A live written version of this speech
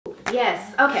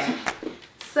Yes, okay.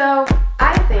 So,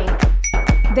 I think...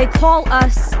 They call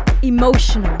us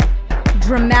emotional,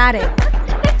 dramatic,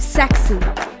 sexy.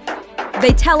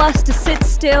 They tell us to sit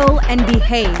still and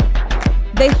behave.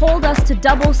 They hold us to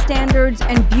double standards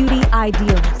and beauty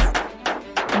ideals.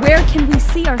 Where can we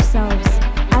see ourselves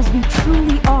as we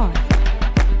truly are?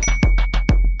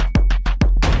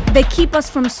 They keep us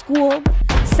from school,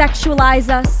 sexualize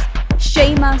us,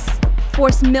 shame us,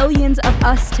 force millions of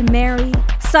us to marry,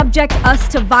 subject us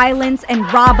to violence and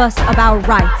rob us of our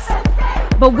rights.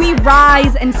 But we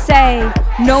rise and say,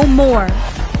 no more.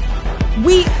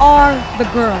 We are the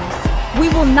girls. We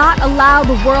will not allow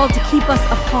the world to keep us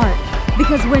apart,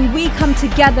 because when we come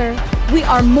together, we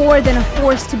are more than a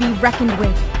force to be reckoned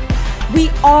with. We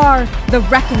are the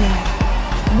reckoning.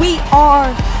 We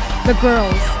are the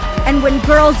girls. And when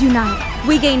girls unite,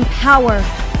 we gain power,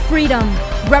 freedom,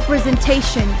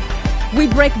 representation. We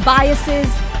break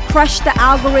biases, crush the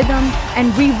algorithm,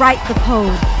 and rewrite the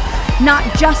code. Not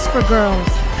just for girls,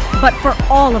 but for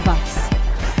all of us.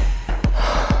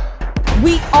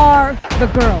 We are the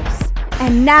girls,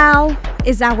 and now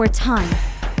is our time.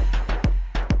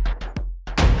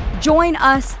 Join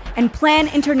us and Plan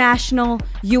International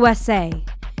USA.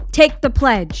 Take the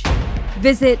pledge.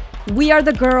 Visit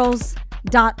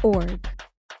wearethegirls.org.